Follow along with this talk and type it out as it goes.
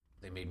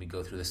made me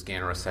go through the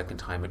scanner a second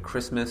time at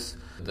Christmas.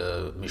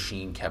 The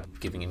machine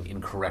kept giving an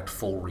incorrect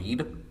full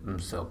read.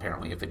 So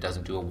apparently if it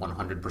doesn't do a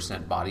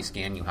 100% body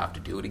scan, you have to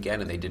do it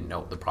again, and they didn't know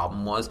what the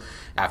problem was.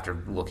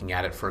 After looking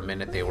at it for a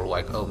minute, they were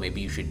like, oh,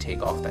 maybe you should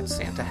take off that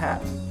Santa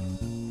hat.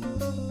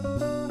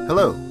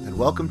 Hello, and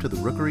welcome to the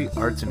Rookery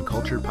Arts and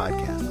Culture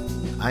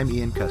Podcast. I'm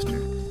Ian Custer,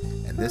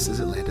 and this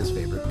is Atlanta's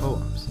Favorite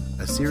Poems,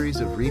 a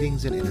series of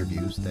readings and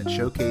interviews that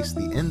showcase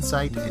the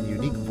insight and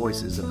unique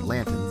voices of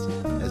Atlantans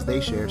as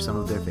they share some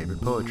of their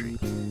favorite poetry.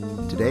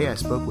 Today I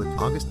spoke with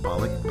August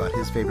Pollak about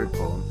his favorite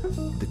poem,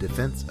 The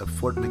Defense of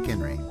Fort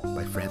McHenry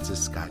by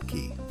Francis Scott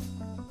Key.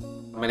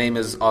 My name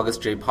is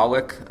August J.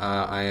 Pollak.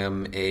 I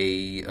am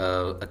a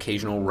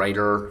occasional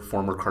writer,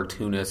 former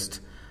cartoonist,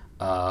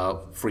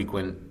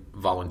 frequent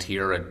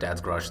volunteer at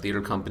Dad's Garage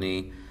Theater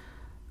Company.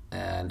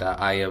 And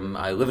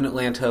I live in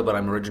Atlanta, but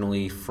I'm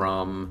originally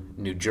from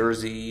New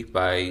Jersey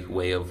by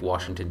way of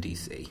Washington,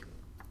 D.C.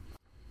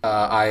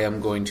 I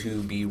am going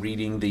to be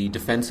reading The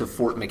Defense of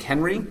Fort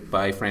McHenry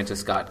by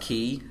Francis Scott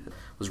Key. It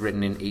was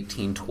written in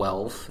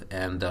 1812,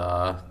 and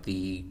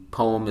the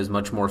poem is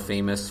much more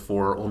famous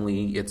for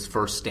only its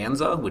first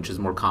stanza, which is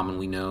more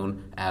commonly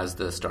known as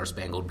the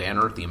Star-Spangled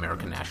Banner, the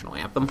American national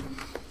anthem.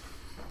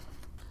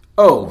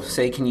 Oh,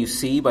 say, can you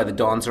see by the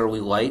dawn's early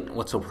light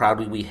what so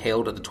proudly we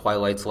hailed at the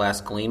twilight's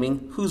last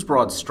gleaming? Whose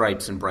broad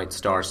stripes and bright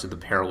stars stood the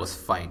perilous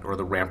fight, or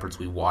the ramparts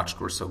we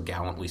watched were so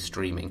gallantly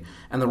streaming?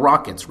 And the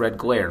rockets' red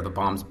glare, the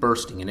bombs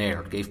bursting in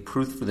air, gave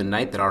proof for the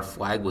night that our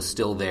flag was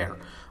still there.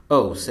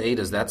 Oh, say,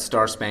 does that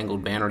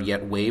star-spangled banner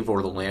yet wave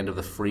o'er the land of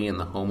the free and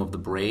the home of the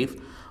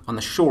brave? On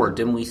the shore,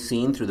 dimly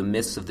seen through the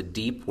mists of the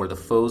deep, where the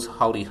foe's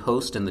haughty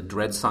host in the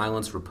dread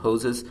silence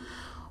reposes,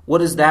 what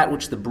is that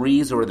which the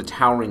breeze o'er the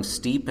towering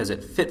steep, as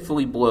it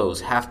fitfully blows,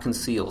 half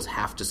conceals,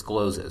 half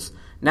discloses?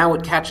 Now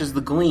it catches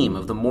the gleam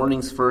of the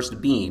morning's first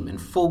beam, in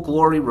full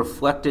glory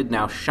reflected,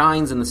 now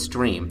shines in the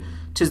stream.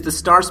 'Tis the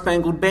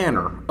star-spangled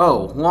banner.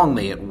 Oh, long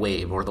may it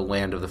wave o'er the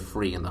land of the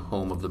free and the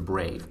home of the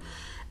brave.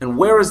 And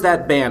where is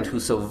that band who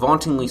so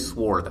vauntingly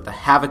swore that the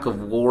havoc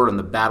of war and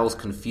the battle's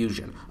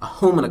confusion, a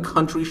home and a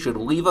country, should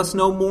leave us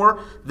no more?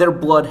 Their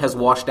blood has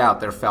washed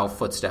out their foul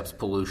footsteps'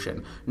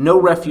 pollution. No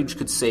refuge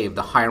could save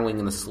the hireling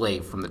and the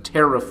slave from the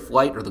terror of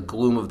flight or the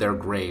gloom of their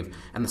grave,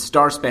 and the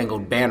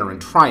star-spangled banner in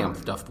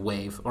triumph doth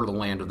wave o'er the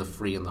land of the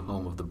free and the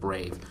home of the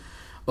brave.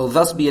 Oh,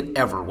 thus be it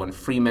ever, when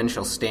free men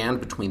shall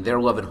stand between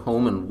their loved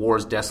home and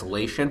war's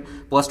desolation.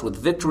 Blessed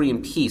with victory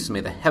and peace,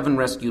 may the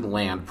heaven-rescued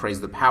land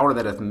praise the power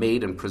that hath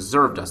made and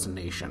preserved us a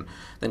nation.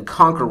 Then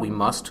conquer we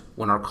must,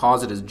 when our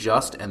cause it is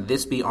just, and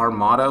this be our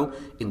motto,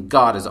 in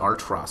God is our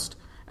trust.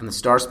 And the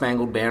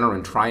star-spangled banner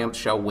in triumph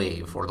shall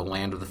wave o'er the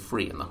land of the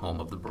free and the home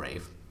of the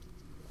brave.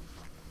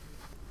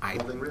 I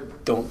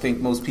think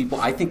most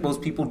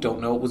people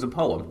don't know it was a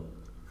poem.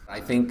 I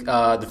think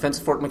Defense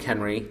of Fort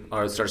McHenry,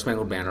 or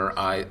Star-Spangled Banner,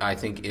 I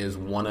think is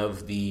one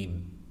of the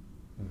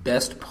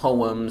best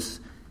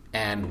poems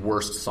and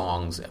worst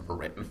songs ever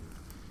written.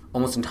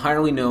 Almost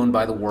entirely known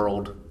by the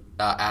world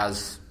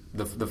as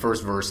the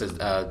first verse is,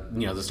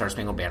 the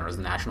Star-Spangled Banner is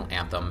the national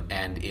anthem,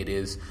 and it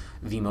is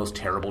the most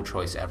terrible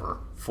choice ever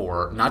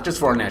for, not just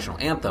for our national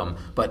anthem,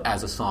 but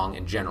as a song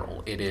in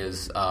general. It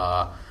is,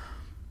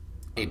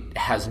 it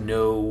has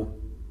no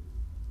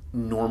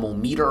normal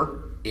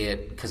meter.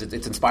 Because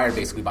it's inspired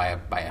basically by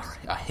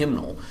a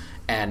hymnal,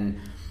 and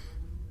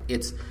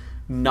it's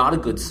not a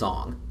good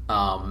song,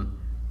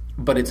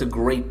 but it's a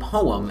great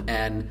poem,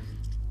 and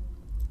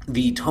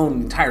the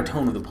entire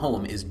tone of the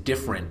poem is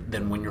different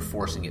than when you're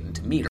forcing it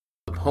into meter.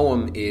 The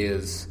poem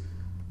is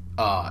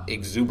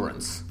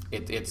exuberance.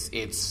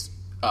 It's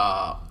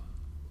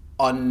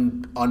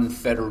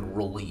unfettered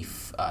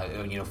relief.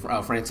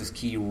 Francis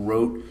Key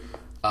wrote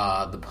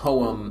the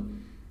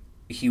poem.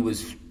 He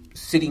was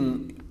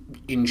sitting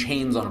in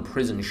chains on a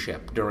prison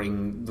ship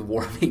during the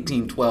War of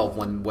 1812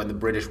 when the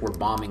British were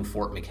bombing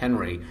Fort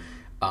McHenry,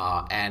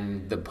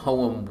 and the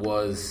poem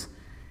was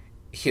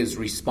his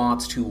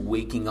response to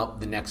waking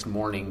up the next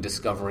morning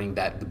discovering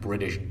that the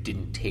British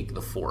didn't take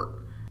the fort.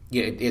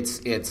 Yeah,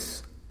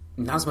 it's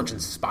not as much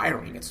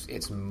inspiring.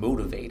 It's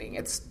motivating.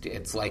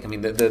 It's like, I mean,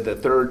 the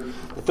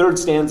third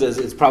stanza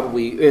is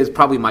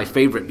probably my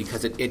favorite,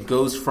 because it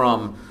goes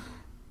from,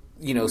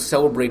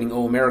 celebrating,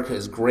 oh, America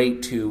is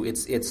great, to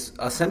it's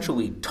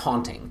essentially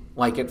taunting.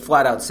 Like it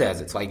flat out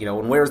says, it's like,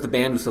 and where's the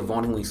band who so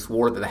vauntingly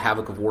swore that the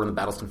havoc of war and the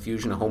battle's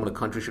confusion, a home and a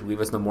country, should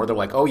leave us no more? They're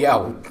like, oh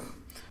yeah,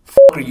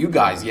 are you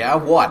guys? Yeah,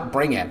 what?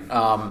 Bring it.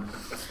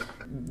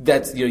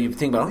 That's, you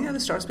think about, oh yeah, the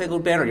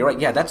Star-Spangled Banner. You're right.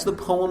 Yeah, that's the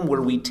poem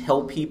where we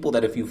tell people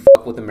that if you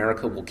fuck with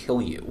America, we'll kill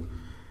you.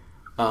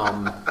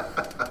 And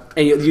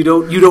you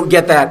don't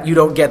get that. You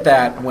don't get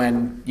that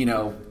when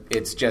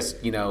it's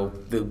just,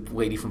 the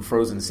lady from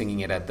Frozen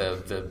singing it at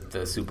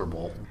the Super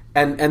Bowl.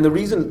 And the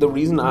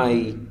reason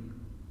I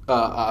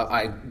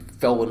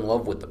fell in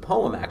love with the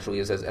poem actually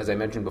is, as I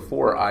mentioned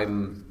before, I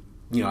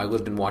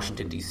lived in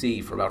Washington,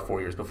 D.C. for about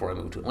 4 years before I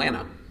moved to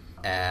Atlanta.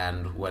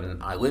 And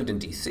when I lived in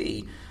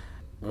D.C.,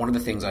 one of the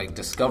things I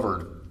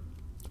discovered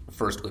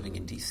first living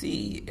in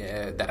D.C.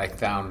 That I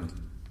found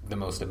the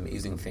most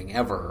amazing thing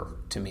ever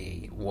to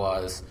me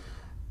was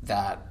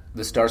that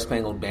the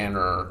Star-Spangled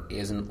Banner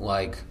isn't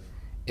like,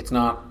 it's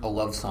not a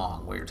love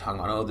song where you're talking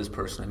about, oh, this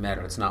person I met,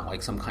 or it's not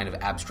like some kind of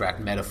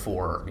abstract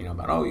metaphor,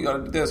 about, oh, you got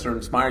to do this or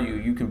inspire you,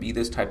 you can be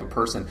this type of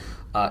person.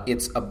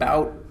 It's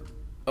about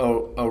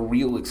a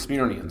real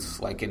experience,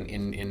 like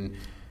in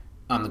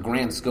on the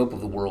grand scope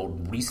of the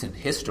world, recent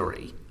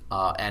history,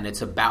 and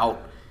it's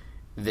about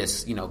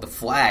this, the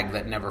flag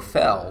that never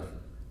fell.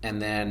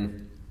 And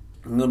then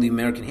you go to the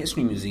American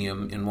History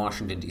Museum in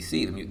Washington,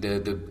 D.C.,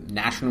 the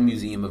National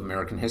Museum of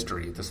American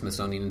History at the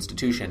Smithsonian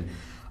Institution,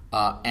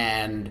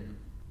 and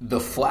the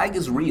flag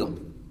is real.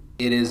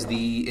 It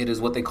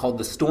is what they call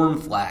the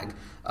storm flag,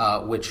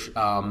 which,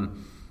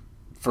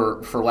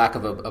 for lack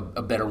of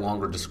a better,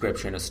 longer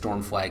description, a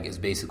storm flag is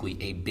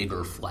basically a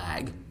bigger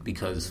flag,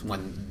 because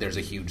when there's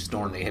a huge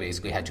storm, they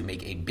basically had to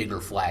make a bigger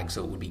flag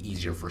so it would be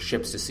easier for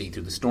ships to see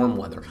through the storm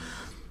weather.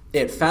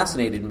 It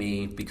fascinated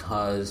me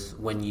because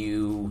when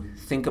you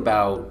think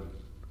about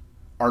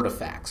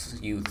artifacts,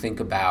 you think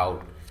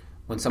about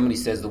when somebody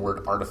says the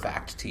word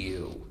artifact to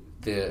you,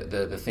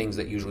 the things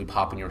that usually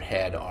pop in your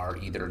head are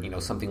either,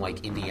 something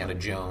like Indiana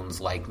Jones,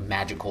 like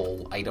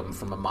magical item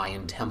from a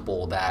Mayan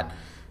temple that,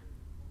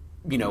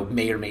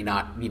 may or may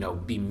not,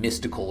 be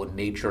mystical in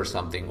nature or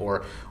something,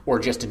 or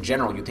just in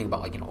general, you think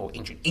about like,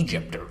 ancient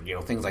Egypt or,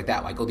 things like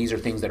that. Like, oh, these are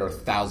things that are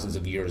thousands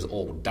of years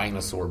old,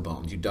 dinosaur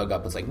bones you dug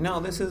up. It's like, no,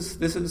 this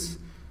is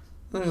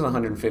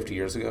 150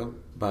 years ago.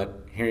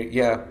 But here,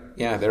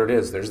 yeah, there it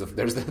is. There's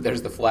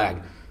the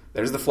flag.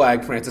 There's the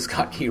flag Francis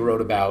Scott Key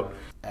wrote about.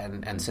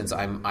 And since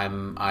I'm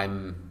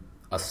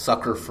a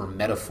sucker for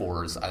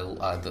metaphors,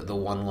 the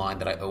one line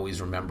that I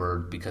always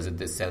remembered, because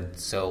it said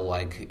so,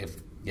 like,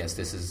 if yes,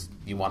 this is,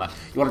 you want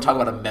to talk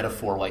about a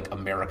metaphor like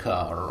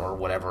America or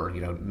whatever,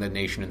 the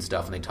nation and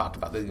stuff, and they talked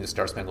about the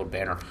Star-Spangled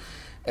Banner.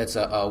 It's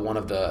one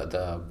of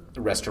the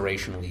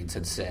restoration leads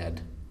had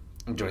said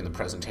during the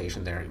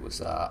presentation there, it was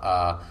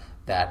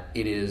that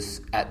it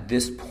is at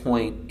this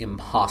point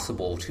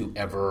impossible to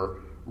ever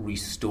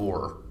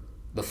restore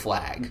the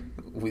flag.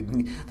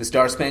 The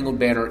Star-Spangled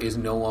Banner is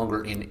no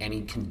longer in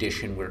any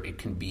condition where it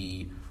can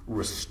be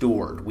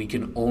restored. We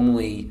can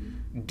only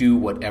do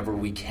whatever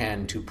we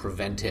can to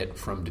prevent it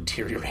from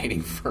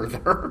deteriorating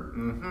further.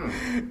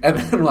 Mm-hmm. And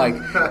then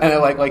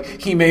like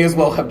he may as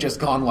well have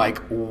just gone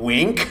like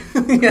wink,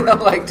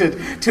 like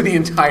to the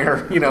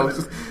entire,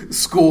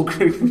 school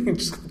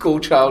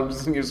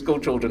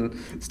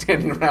children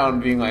standing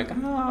around being like,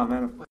 oh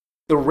man.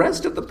 The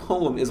rest of the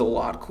poem is a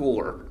lot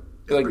cooler.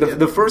 Like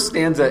the first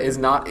stanza is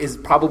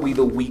probably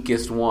the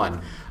weakest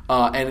one.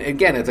 And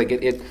again, it's like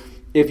it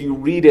if you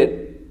read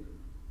it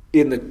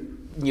in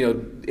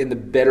the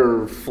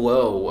better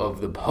flow of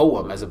the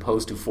poem, as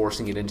opposed to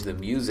forcing it into the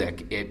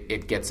music,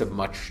 it gets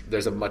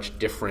there's a much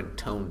different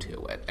tone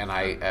to it. And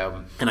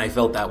I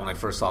felt that when I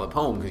first saw the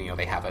poem, because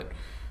they have it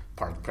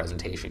part of the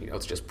presentation,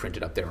 it's just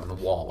printed up there on the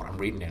wall when I'm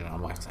reading it, and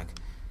I'm like, this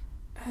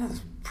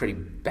is pretty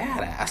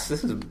badass.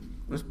 This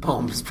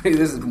poem is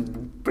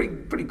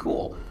pretty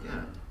cool.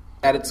 Yeah.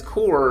 At its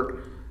core,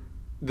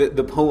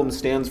 the poem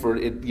stands for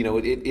it.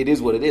 It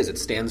is what it is. It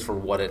stands for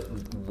what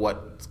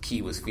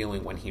Key was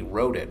feeling when he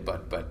wrote it.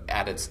 But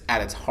at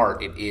its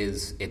heart,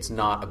 it's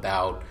not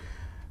about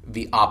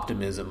the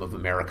optimism of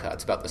America.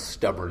 It's about the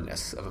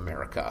stubbornness of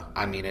America.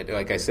 I mean,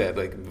 like I said,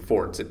 like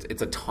before,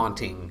 it's a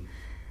taunting.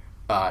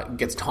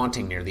 Gets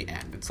taunting near the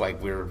end. It's like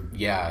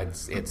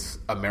it's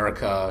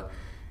America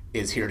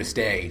is here to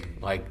stay.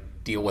 Like,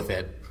 deal with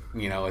it.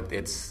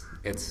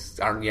 It's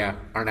our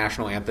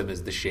national anthem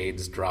is the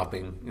shades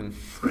dropping.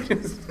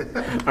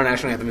 Our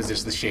national anthem is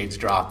just the shades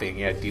dropping.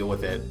 Yeah, deal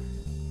with it.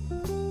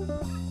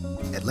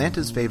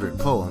 Atlanta's Favorite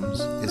Poems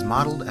is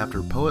modeled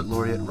after Poet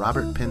Laureate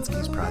Robert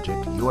Pinsky's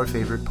project, Your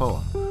Favorite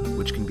Poem,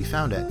 which can be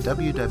found at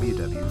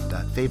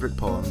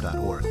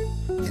www.favoritepoem.org.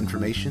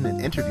 Information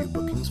and interview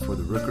bookings for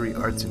the Rookery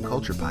Arts and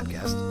Culture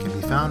podcast can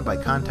be found by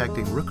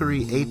contacting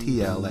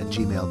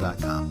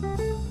rookeryatl@gmail.com.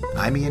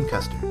 I'm Ian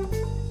Custer.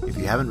 If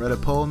you haven't read a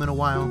poem in a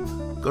while,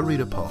 go read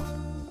a poem.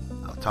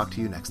 I'll talk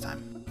to you next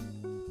time.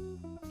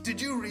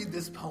 Did you read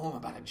this poem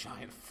about a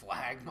giant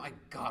flag? My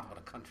God, what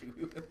a country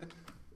we live in.